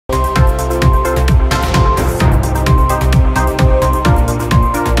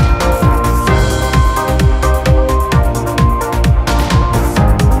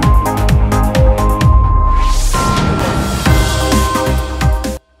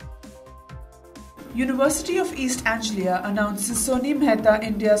University of East Anglia announces Sonny Mehta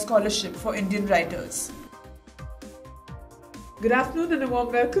India Scholarship for Indian writers. Good afternoon and a warm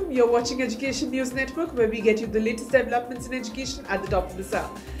welcome. You're watching Education News Network, where we get you the latest developments in education at the top of the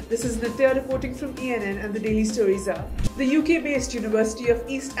hour. This is Nitya reporting from ENN and the Daily Stories are. The UK-based University of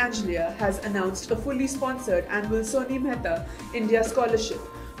East Anglia has announced a fully sponsored annual Sonny Mehta India Scholarship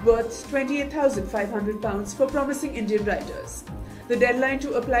worth £28,500 for promising Indian writers. The deadline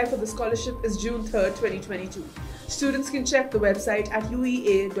to apply for the scholarship is June 3, 2022. Students can check the website at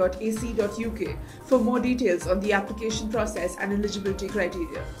uea.ac.uk for more details on the application process and eligibility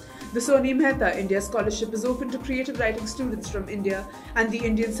criteria. The Sonny Mehta India Scholarship is open to creative writing students from India and the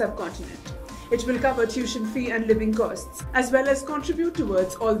Indian subcontinent. It will cover tuition fee and living costs, as well as contribute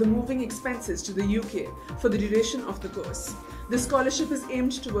towards all the moving expenses to the UK for the duration of the course. The scholarship is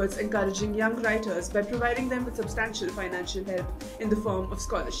aimed towards encouraging young writers by providing them with substantial financial help in the form of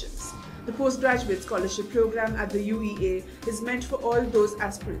scholarships. The postgraduate scholarship program at the UEA is meant for all those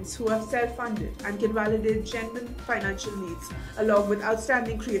aspirants who are self-funded and can validate genuine financial needs along with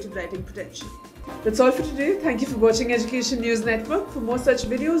outstanding creative writing potential. That's all for today. Thank you for watching Education News Network. For more such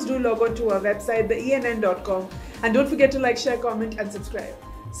videos, do log on to our website, theenn.com, and don't forget to like, share, comment and subscribe.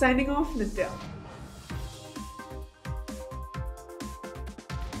 Signing off, Nitya.